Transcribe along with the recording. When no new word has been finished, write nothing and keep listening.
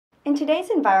In today's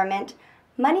environment,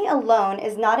 money alone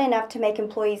is not enough to make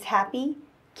employees happy,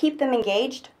 keep them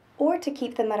engaged, or to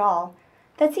keep them at all.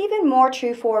 That's even more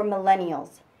true for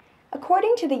millennials.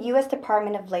 According to the U.S.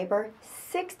 Department of Labor,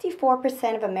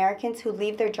 64% of Americans who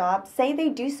leave their jobs say they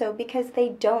do so because they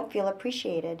don't feel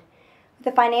appreciated. With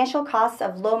the financial costs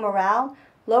of low morale,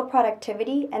 low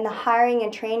productivity, and the hiring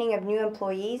and training of new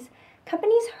employees,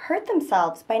 companies hurt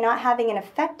themselves by not having an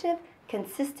effective,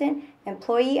 consistent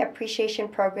employee appreciation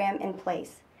program in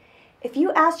place. If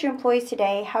you asked your employees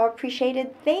today how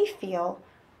appreciated they feel,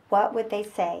 what would they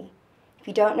say? If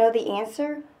you don't know the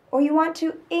answer, or you want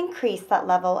to increase that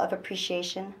level of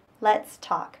appreciation, let's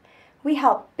talk. We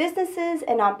help businesses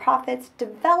and nonprofits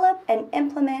develop and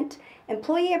implement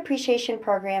employee appreciation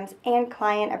programs and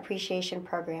client appreciation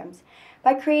programs.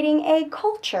 By creating a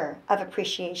culture of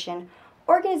appreciation,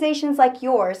 organizations like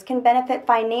yours can benefit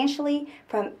financially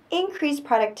from increased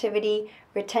productivity,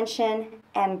 retention,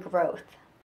 and growth.